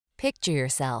Picture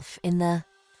yourself in the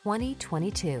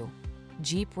 2022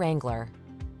 Jeep Wrangler.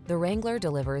 The Wrangler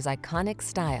delivers iconic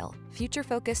style,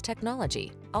 future-focused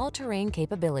technology, all-terrain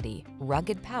capability,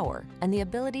 rugged power, and the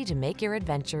ability to make your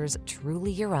adventures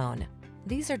truly your own.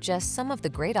 These are just some of the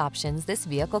great options this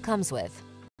vehicle comes with: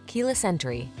 keyless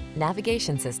entry,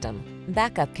 navigation system,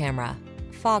 backup camera,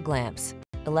 fog lamps,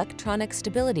 electronic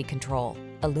stability control,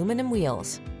 aluminum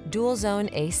wheels, dual zone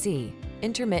AC,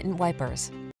 intermittent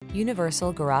wipers,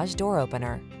 universal garage door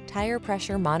opener, tire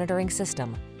pressure monitoring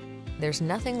system. There's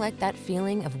nothing like that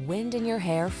feeling of wind in your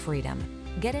hair freedom.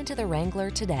 Get into the Wrangler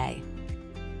today.